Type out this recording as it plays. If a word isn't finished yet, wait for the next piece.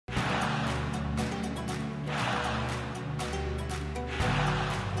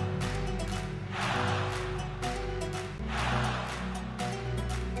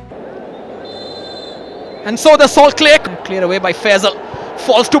And so the Salt Lake, cleared away by Faisal,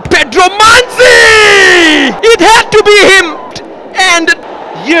 falls to Pedro Manzi! It had to be him! And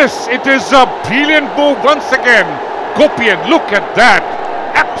yes, it is a brilliant move once again. Gopian, look at that.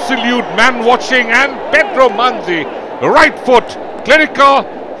 Absolute man watching, and Pedro Manzi, right foot, clinical,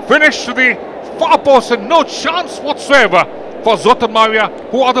 finish to the far post, and no chance whatsoever for Zotamavia,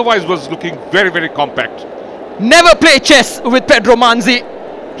 who otherwise was looking very, very compact. Never play chess with Pedro Manzi.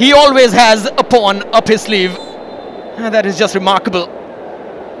 He always has a pawn up his sleeve. And that is just remarkable.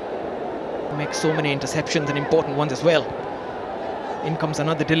 Makes so many interceptions and important ones as well. In comes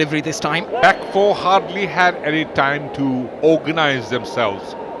another delivery this time. Back four hardly had any time to organize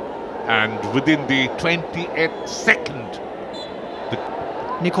themselves. And within the 28th second,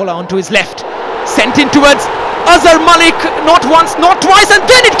 Nicola onto his left. Sent in towards Azhar Malik. Not once, not twice. And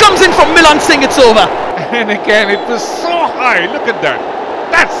then it comes in from Milan Singh. It's over. And again, it was so high. Look at that.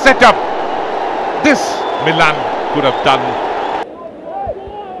 That setup. This Milan could have done.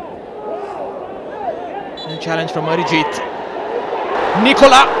 And challenge from Arijit.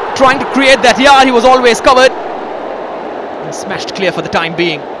 Nicola trying to create that yard. He was always covered. And smashed clear for the time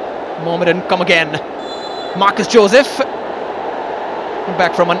being. Mohammedan come again. Marcus Joseph.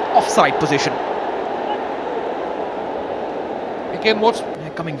 Back from an offside position. Again, what's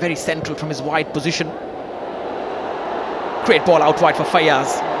coming very central from his wide position. Great ball out wide for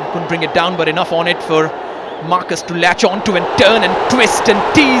Fayaz. Couldn't bring it down, but enough on it for Marcus to latch onto and turn and twist and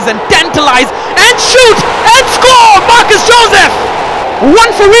tease and tantalize and shoot and score! Marcus Joseph!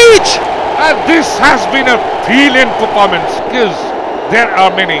 One for each! And this has been a brilliant performance, because there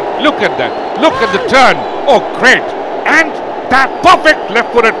are many. Look at that. Look at the turn. Oh, great. And that perfect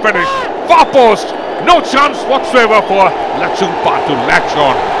left-footed finish. Far post. No chance whatsoever for Lachungpa to latch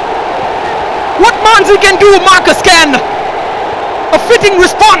on. What Manzi can do, Marcus can. A fitting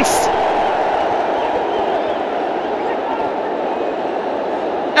response.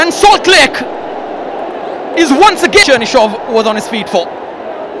 And Salt Lake is once again. Chernyshev was on his feet for.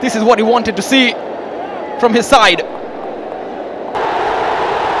 This is what he wanted to see from his side.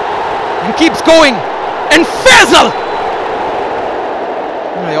 And keeps going. And Faisal!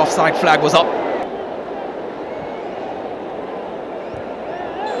 The offside flag was up.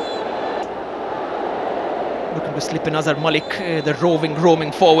 Looking to slip in Azhar Malik, the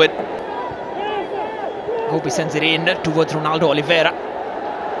roaming forward. Gopi sends it in towards Ronaldo Oliveira.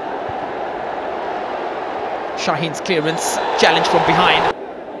 Shaheen's clearance, challenge from behind.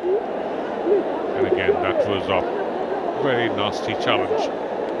 And again, that was a very nasty challenge.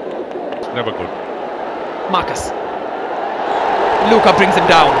 It's never good. Marcus. Luca brings him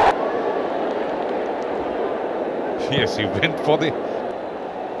down. Yes, he went for the...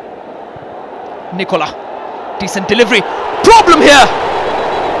 Nicola. Decent delivery. Problem here!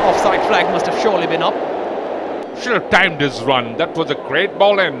 Offside flag must have surely been up. Should have timed his run. That was a great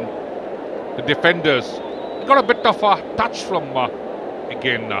ball in. The defenders got a bit of a touch from,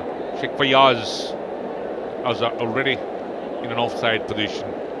 again, Sheikh Fayaz. Was already in an offside position.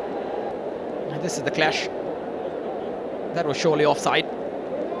 And this is the clash. That was surely offside.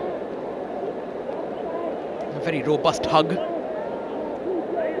 A very robust hug.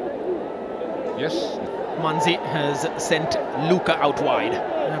 Yes. Manzi has sent Luca out wide.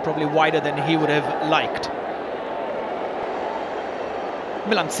 Probably wider than he would have liked.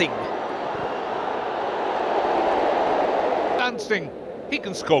 Milan Singh. Milan Singh, he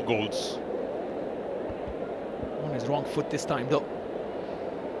can score goals. On his wrong foot this time though.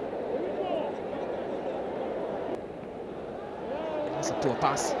 That's a poor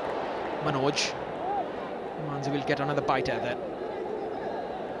pass. Manoj. Manzi will get another bite at that.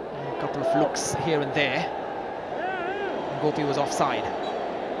 A couple of looks here and there. Gopi was offside.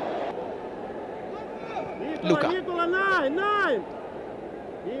 Luca.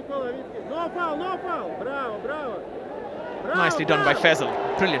 Nicely done by Faisal.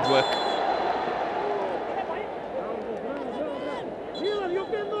 Brilliant work.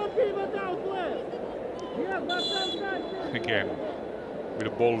 Again, with the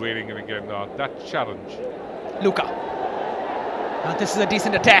ball waiting, and again, that challenge. Luca. Now this is a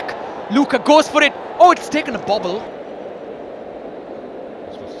decent attack. Luca goes for it. Oh, it's taken a bobble.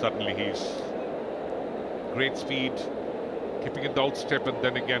 So suddenly he's great speed, keeping it down step, and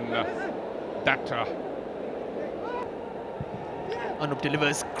then again that. Anup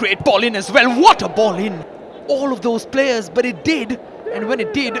delivers. Great ball in as well. What a ball in. All of those players, but it did. And when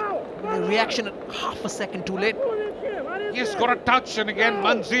it did, the reaction at half a second too late. He's got a touch, and again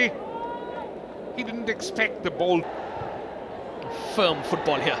Manzi. He didn't expect the ball. Firm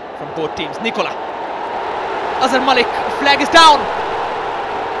football here from both teams. Nicola. Azhar Malik. Flag is down.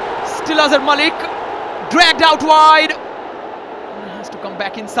 Still Azhar Malik. dragged out wide. Has to come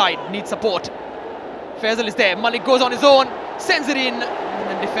back inside, needs support. Faisal is there, Malik goes on his own, sends it in, and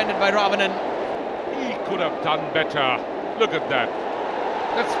then defended by Ravanan. He could have done better. Look at that.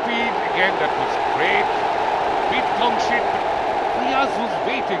 That speed again, that was great. Beat Kingshuk, but Riaz was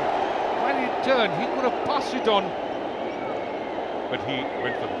waiting. While he turned, he could have passed it on. But he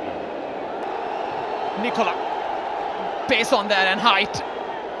went for the ball. Nicola, pace on that and height.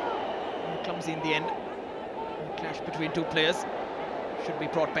 Clumsy in the end. Clash between two players. Should be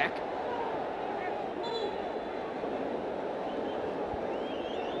brought back.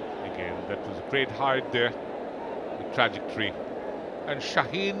 Again, that was a great height there. The trajectory. And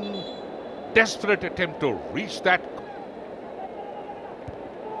Shaheen, desperate attempt to reach that.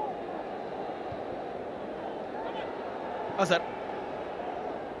 Azhar.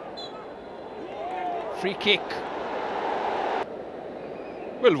 Free kick.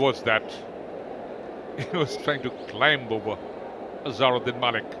 Well, was that? He was trying to climb over Azharuddin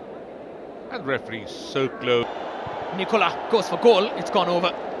Malik. And referee so close. Nicola goes for goal. It's gone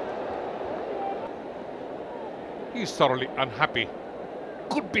over. He's thoroughly unhappy.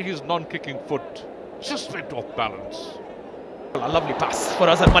 Could be his non-kicking foot. Just went off balance. A lovely pass for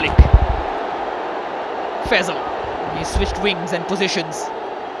Azhar Malik. Faisal. He switched wings and positions.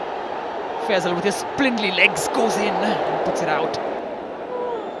 Faisal with his spindly legs goes in and puts it out.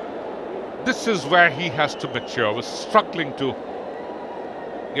 This is where he has to mature. Was struggling to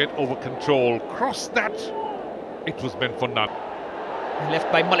get over control. Cross that. It was meant for none.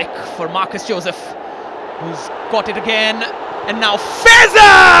 Left by Malik for Marcus Joseph, who's got it again. And now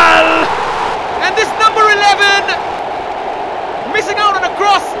Faisal! And this number 11, missing out on a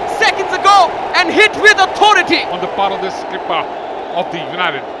cross seconds ago and hit with authority. On the part of the skipper of the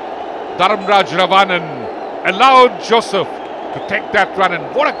United, Dharamraj Ravanan allowed Joseph to take that run,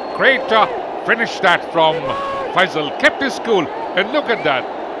 and what a great finish that from Faisal. Kept his cool, and look at that.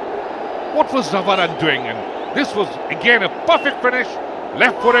 What was Ravanan doing? And this was again a perfect finish,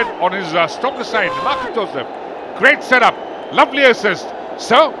 left-footed on his stronger side. Marcus Joseph, great setup, lovely assist.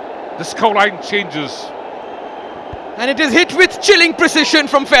 So the scoreline changes. And it is hit with chilling precision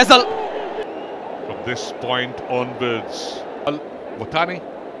from Faisal. From this point onwards, Watani,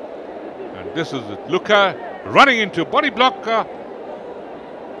 and this is it. Luka running into body block.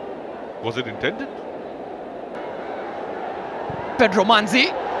 Was it intended? Pedro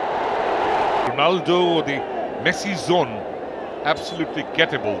Manzi. Ronaldo, the Messi zone, absolutely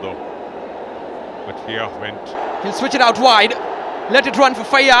gettable though. But here went. He'll switch it out wide. Let it run for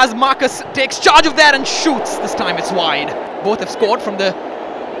Fayaz. Marcus takes charge of that and shoots. This time it's wide. Both have scored from that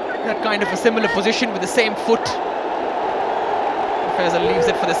kind of a similar position with the same foot. Faisal leaves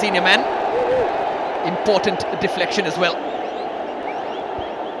it for the senior man. Important deflection as well.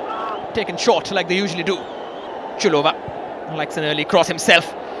 Taken short like they usually do. Chulova likes an early cross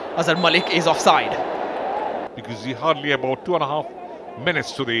himself. Azhar Malik is offside. Because he hardly about 2.5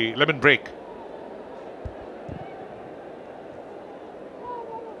 minutes to the lemon break.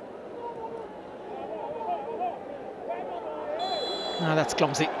 Now that's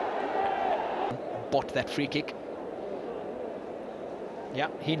clumsy. Bought that free kick. Yeah,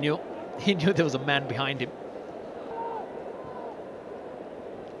 he knew there was a man behind him.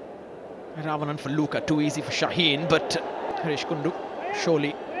 Ravanan for Luka, too easy for Shaheen, but Harish Kundu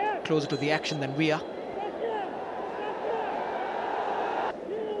surely closer to the action than we are.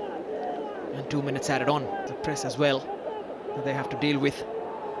 And 2 minutes added on. The press as well that they have to deal with.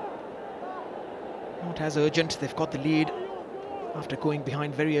 Not as urgent. They've got the lead after going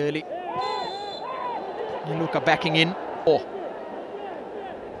behind very early. And Luka backing in. Oh.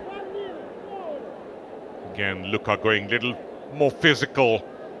 Again, Luka going a little more physical.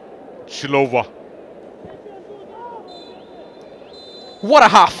 Chilova. What a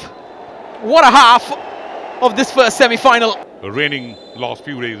half! What a half of this first semi-final. Raining last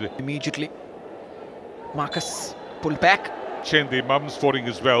few days. Immediately, Marcus pulled back. Changed the mums scoring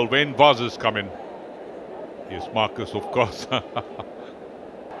as well when Vaz's come in. Yes, Marcus, of course.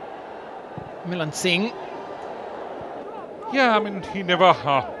 Milan Singh. Yeah, I mean, he never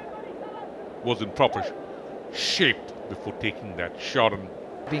was in proper shape before taking that shot. And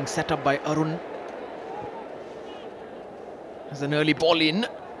being set up by Arun. There's an early ball in.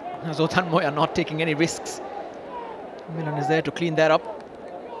 Zoltan Moya not taking any risks. Milan is there to clean that up.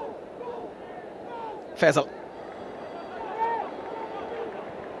 Faisal.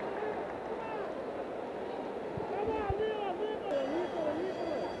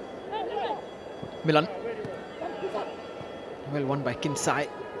 Milan. Well won by Kinsai.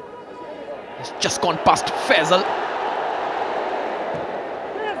 He's just gone past Faisal.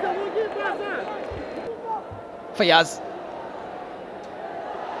 Fayaz.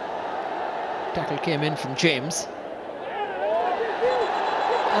 Tackle came in from James.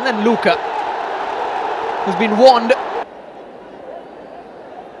 And then Luka, who's been warned.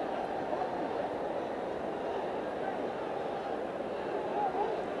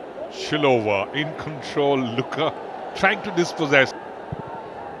 Shilova in control, Luka trying to dispossess.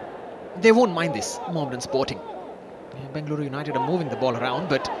 They won't mind this, Mohammedan Sporting. Bengaluru United are moving the ball around,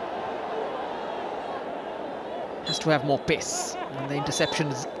 but has to have more pace. And the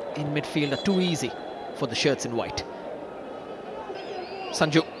interceptions in midfield are too easy for the shirts in white.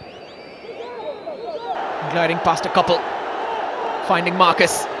 Sanju gliding past a couple, finding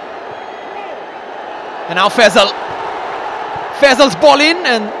Marcus. And now Faisal. Faisal's ball in,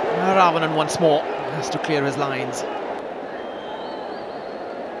 and Ravanan once more has to clear his lines.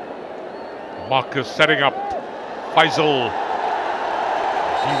 Marcus setting up Faisal.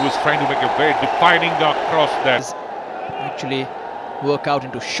 He was trying to make a very defining cross there. Actually work out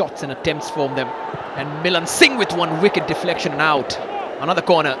into shots and attempts from them. And Milan Singh with one wicked deflection and out. Another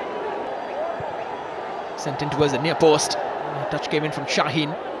corner. Sent in towards the near post. A touch came in from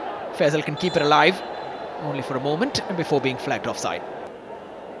Shaheen. Faisal can keep it alive. Only for a moment and before being flagged offside.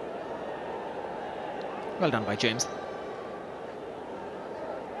 Well done by James.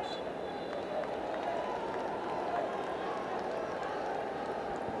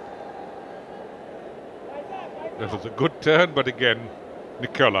 That was a good turn, but again,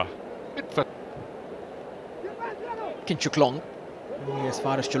 Nicola. Kingshuk long. As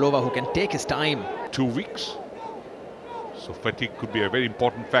far as Chalova, who can take his time. 2 weeks. So fatigue could be a very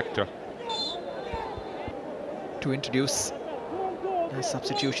important factor. To introduce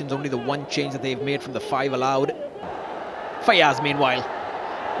substitutions, only the one change that they've made from the 5 allowed. Fayaz, meanwhile,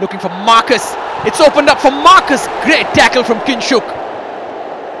 looking for Marcus. It's opened up for Marcus. Great tackle from Kingshuk.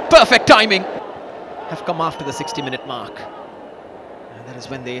 Perfect timing. Have come after the 60-minute mark. And that is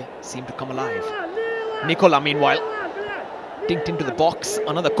when they seem to come alive. Nicola, meanwhile, dinked into the box.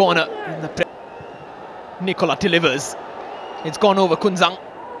 Another corner. In the Nicola delivers. It's gone over Kunzang.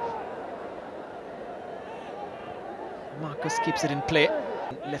 Marcus keeps it in play.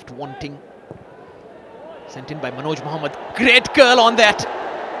 Left wanting. Sent in by Manoj Mohammed. Great curl on that.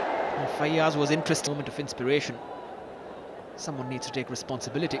 And Fayaz was interested. Moment of inspiration. Someone needs to take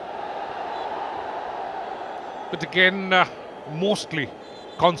responsibility. But again, mostly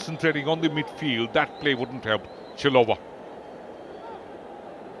concentrating on the midfield. That play wouldn't help Chilova.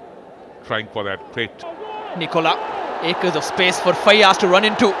 Trying for that great. Nicola. Acres of space for Fayaz to run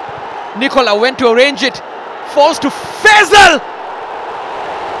into. Nicola went to arrange it. Falls to Faisal.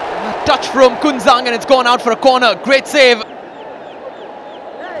 A touch from Kunzang and it's gone out for a corner. Great save.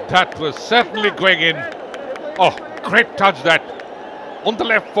 That was certainly going in. Oh, great touch that. On the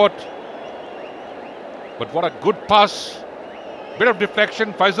left foot. But what a good pass. Bit of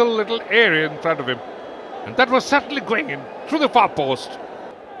deflection. Faisal, a little area in front of him. And that was certainly going in through the far post.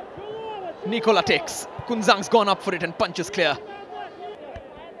 Nicola takes. Kunzang's gone up for it and punches clear.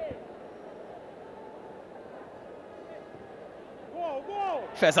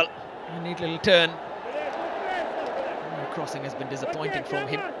 Faisal, a neat little turn. The crossing has been disappointing from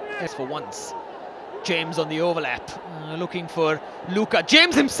him, as for once. James on the overlap, looking for Luka.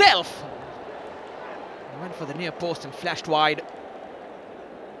 James himself! He went for the near post and flashed wide.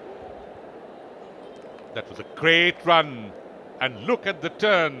 That was a great run. And look at the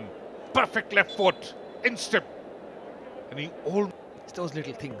turn. Perfect left foot. Instep. And he almost... It's those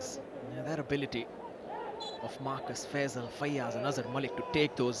little things. That ability of Marcus, Faisal, Fayaz and Azhar Malik to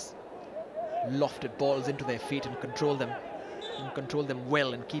take those lofted balls into their feet and control them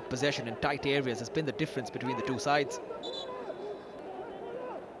well and keep possession in tight areas has been the difference between the two sides.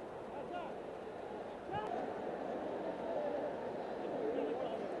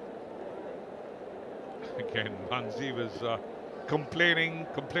 Again, Manzi was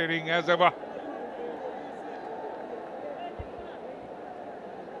complaining as ever.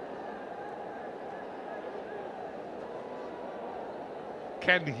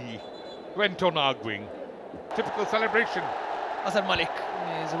 Can he? Went on arguing. Typical celebration. Azhar Malik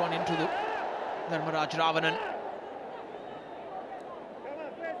is run into the Dharmaraj Ravanan.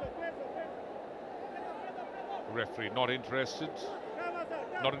 Referee not interested.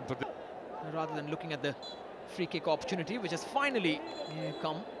 Not into the... Rather than looking at the free kick opportunity, which has finally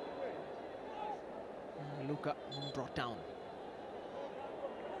come. Luka brought down.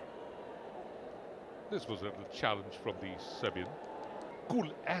 This was a little challenge from the Serbian. Cool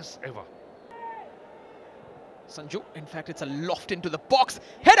as ever. Sanju, in fact, it's a loft into the box.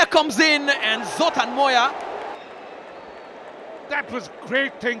 Header comes in and Zotan Moya. That was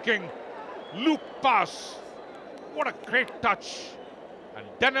great thinking. Loop pass. What a great touch. And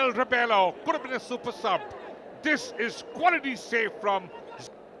Daniel Rebello could have been a super sub. This is quality save from...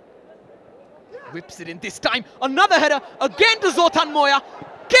 Whips it in this time. Another header again to Zoltan Moya.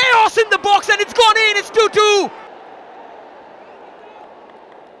 Chaos in the box and it's gone in. It's 2-2.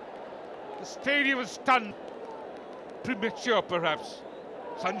 The stadium is stunned. Premature perhaps.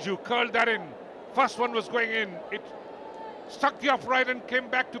 Sanju curled that in. First one was going in. It stuck the upright and came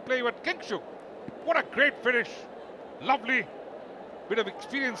back to play with Kingshuk. What a great finish. Lovely bit of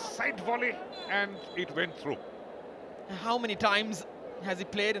experience, side volley, and it went through. How many times has he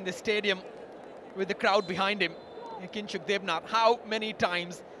played in this stadium with the crowd behind him? Kingshuk Debnath, how many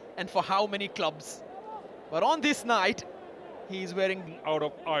times and for how many clubs? But on this night, he's wearing... Out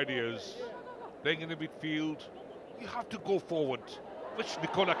of ideas, playing in the midfield, you have to go forward, which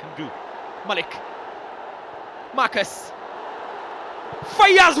Nicola can do. Malik. Marcus.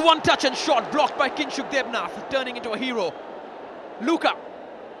 Fires one touch and shot blocked by Kingshuk Debnath, turning into a hero. Luka.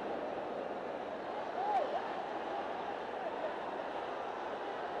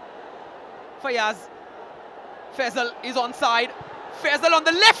 Fayaz. Faisal is onside. Faisal on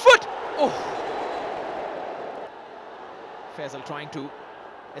the left foot. Oh. Faisal trying to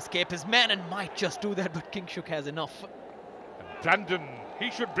escape his man and might just do that, but Kingshuk has enough. And Brandon, he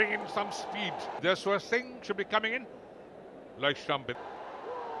should bring in some speed. Deswar Singh should be coming in. Like Shambit.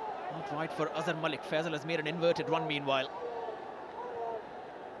 Not right for Azhar Malik. Faisal has made an inverted run meanwhile.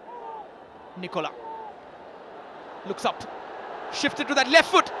 Nicola looks up, shifted to that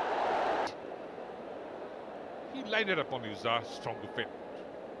left foot. He lined it up on his stronger fit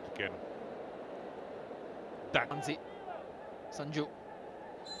again. That Manzi, Sanju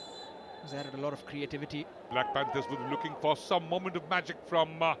has added a lot of creativity. Black Panthers were looking for some moment of magic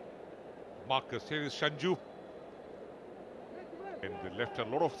from Marcus. Here is Sanju. And they left a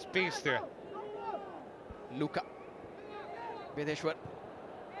lot of space there. Luka. Bedeshwar.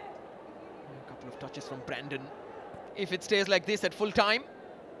 A couple of touches from Brandon. If it stays like this at full time.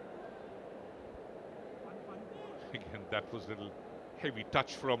 Again, that was a little heavy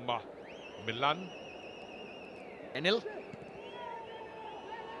touch from Milan. Enil.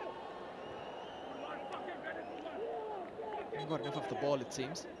 Haven't got enough of the ball, it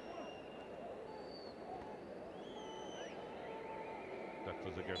seems. That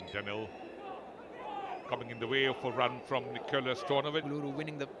was again Daniel coming in the way of a run from Nicola Stojanovic. Bengaluru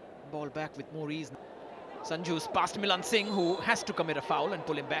winning the ball back with more ease. Sanju's past Milan Singh, who has to commit a foul and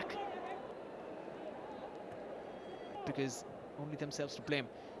pull him back. Because only themselves to blame.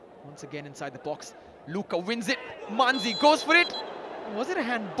 Once again inside the box. Luka wins it. Manzi goes for it. Was it a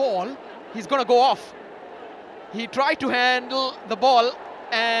handball? He's going to go off. He tried to handle the ball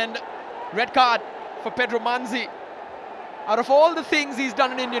and red card for Pedro Manzi. Out of all the things he's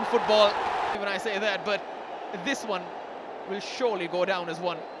done in Indian football, when I say that, but this one will surely go down as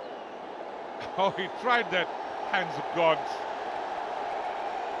one. Oh, he tried that. Hands of God.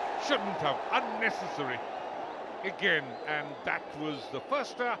 Shouldn't have. Unnecessary. Again, and that was the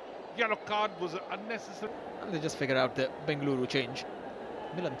first yellow card was unnecessary. They just figure out the Bengaluru change.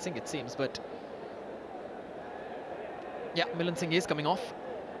 Milan Singh it seems, but yeah, Milan Singh is coming off.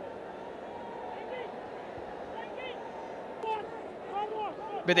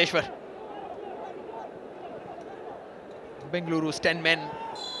 Bedeshwar. Bengaluru's 10 men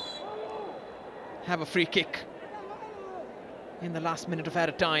have a free kick in the last minute of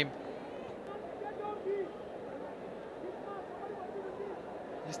added time.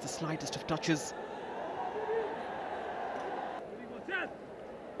 Just the slightest of touches.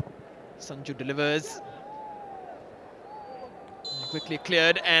 Sanju delivers. Quickly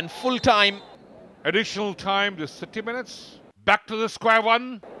cleared and full time. Additional time, just 30 minutes. Back to the square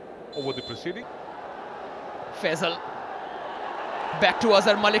one over the preceding. Faisal. Back to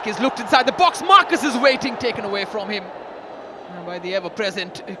Azhar Malik. He's looked inside the box. Marcus is waiting, taken away from him by the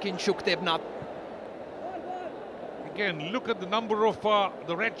ever-present Kingshuk Debnath. Again, look at the number of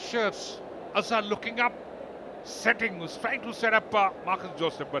the red shirts. Azhar looking up, setting, was trying to set up Marcus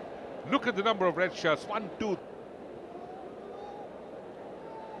Joseph, but look at the number of red shirts. 1, 2.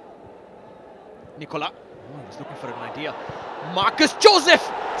 Nicola. Oh, he was looking for an idea. Marcus Joseph.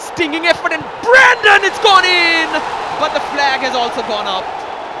 Stinging effort and Brandon, it's gone in! But the flag has also gone up.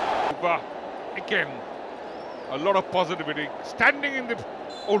 Again, a lot of positivity. Standing in the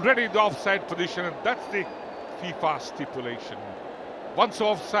already the offside position, and that's the FIFA stipulation. Once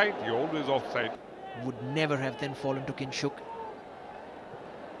offside, you're always offside. Would never have then fallen to Kingshuk.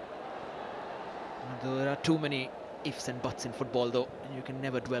 There are too many ifs and buts in football though, and you can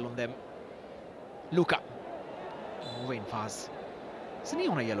never dwell on them. Luka. Oh, Wayne Faz. Isn't he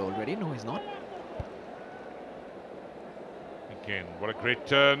on a yellow already? No, he's not. Again, what a great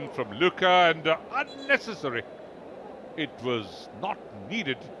turn from Luka, and unnecessary. It was not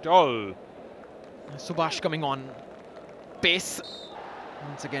needed at all. Subhash coming on. Pace.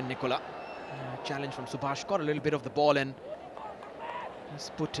 Once again, Nicola. Challenge from Subhash. Got a little bit of the ball and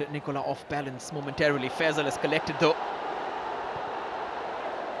has put Nicola off balance momentarily. Faisal has collected though.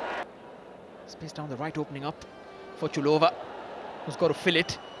 Space down the right, opening up for Chulova, who's got to fill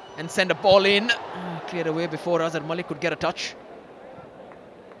it and send a ball in. Cleared away before Azhar Malik could get a touch.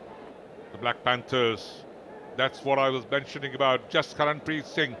 The Black Panthers, that's what I was mentioning about Jaskaranpreet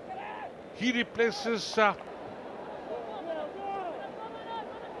Singh. He replaces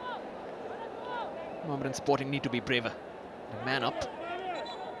Mohammedan Sporting need to be braver. The man up.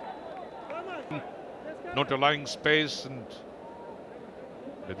 Not allowing space, and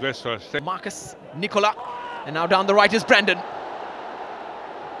Marcus, Nicola, and now down the right is Brandon.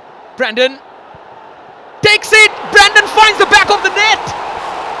 Brandon takes it. Brandon finds the back of the net.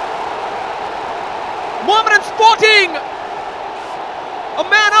 Mohammedan Sporting, a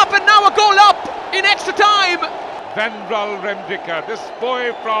man up and now a goal up in extra time. Vanlalremdika, this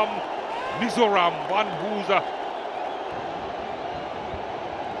boy from Mizoram, one who's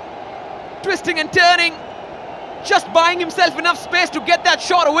twisting and turning, just buying himself enough space to get that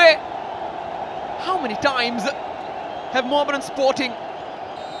shot away. How many times have Mohammedan Sporting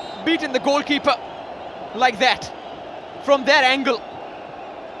beaten the goalkeeper like that from their angle?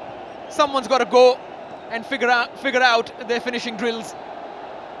 Someone's got to go and figure out their finishing drills.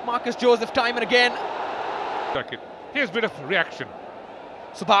 Marcus Joseph time and again. Here's a bit of reaction.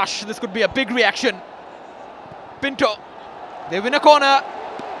 Subhash, this could be a big reaction. Pinto, they win a corner.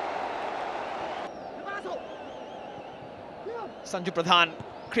 Sanju Pradhan,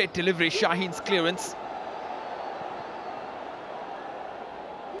 great delivery. Shaheen's clearance.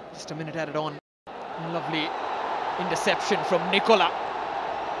 Just a minute added on. Lovely interception from Nicola.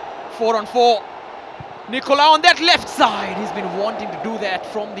 4 on 4. Nicola on that left side. He's been wanting to do that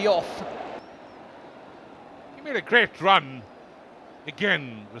from the off. He made a great run.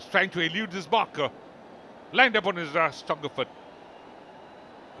 Again, was trying to elude his marker. Lined up on his stronger foot.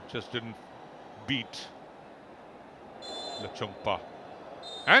 Just didn't beat Lachongpa.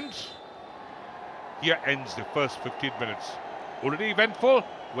 And here ends the first 15 minutes. Already eventful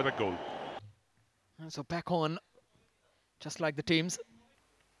with a goal. And so back on, just like the teams.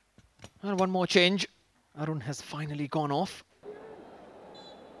 And one more change. Arun has finally gone off.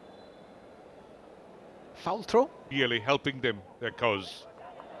 Foul throw. Really helping them, their cause.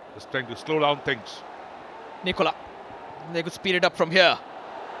 Just trying to slow down things. Nicola. They could speed it up from here.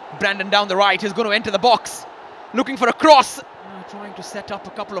 Brandon down the right. He's going to enter the box. Looking for a cross. Trying to set up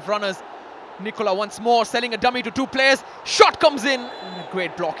a couple of runners. Nicola once more selling a dummy to two players. Shot comes in. And a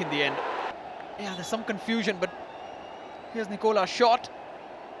great block in the end. Yeah, there's some confusion, but here's Nicola's shot.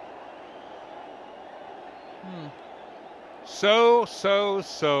 So.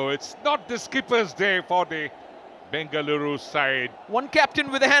 It's not the skipper's day for the Bengaluru side. One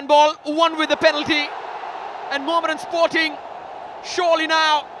captain with a handball, one with a penalty. And Mohammedan Sporting, surely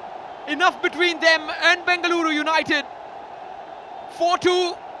now, enough between them and Bengaluru United.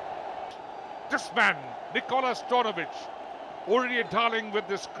 4-2. This man, Nicola Stojanovic, already a darling with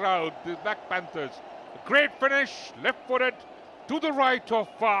this crowd, the Black Panthers. A great finish, left-footed, to the right of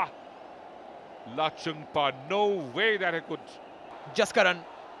Lachungpa. No way that he could. Jaskaran.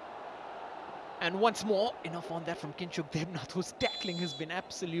 And once more, enough on that from Kingshuk Debnath, whose tackling has been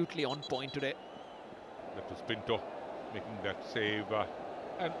absolutely on point today. That was Pinto making that save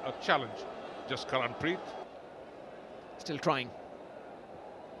and a challenge. Jaskaranpreet. Still trying.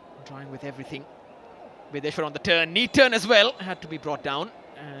 Trying with everything. Vedeshwar on the turn. Knee turn as well. Had to be brought down.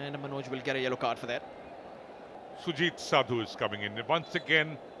 And Manoj will get a yellow card for that. Sujit Sadhu is coming in. And once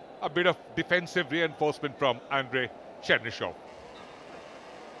again, a bit of defensive reinforcement from Andrei Chernyshov.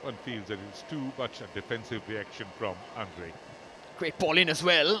 One feels that it's too much a defensive reaction from Andrei. Great ball in as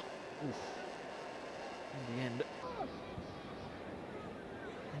well. Oof. In the end.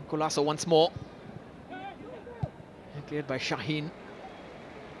 And Colasso once more. And cleared by Shaheen.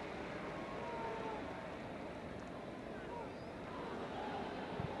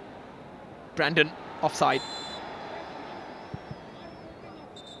 Brandon offside.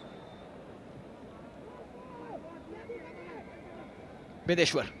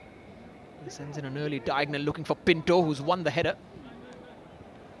 Vedeshwar. He sends in an early diagonal looking for Pinto, who's won the header.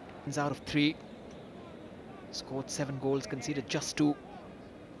 He's out of 3. Scored 7 goals, conceded just 2.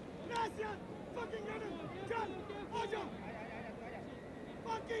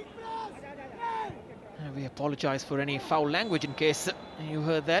 We apologize for any foul language in case you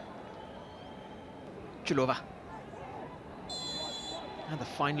heard that. Chulova. And the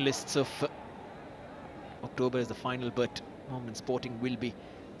finalists of October is the final, but Mohammedan Sporting will be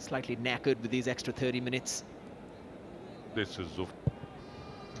slightly knackered with these extra 30 minutes. This is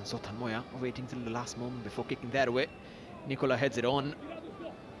Zoltan Moya waiting till the last moment before kicking that away. Nicola heads it on.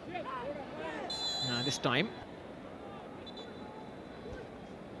 This time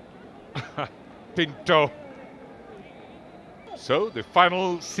Pinto. So the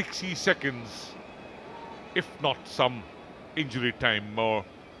final 60 seconds, if not some injury time, more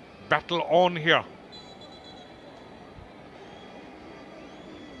battle on here.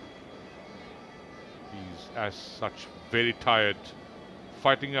 He's as such very tired,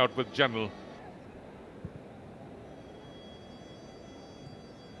 fighting out with Janel.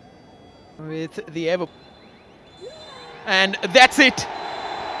 With the ever, and that's it.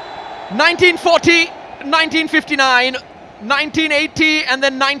 1940, 1959, 1980, and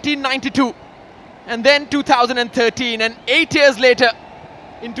then 1992, and then 2013, and 8 years later,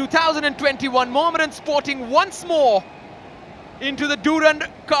 in 2021, Mohammedan Sporting once more into the Durand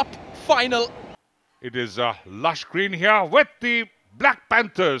Cup final. It is a lush green here with the Black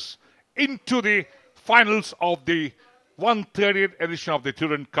Panthers into the finals of the 130th edition of the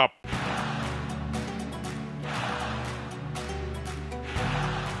Durand Cup.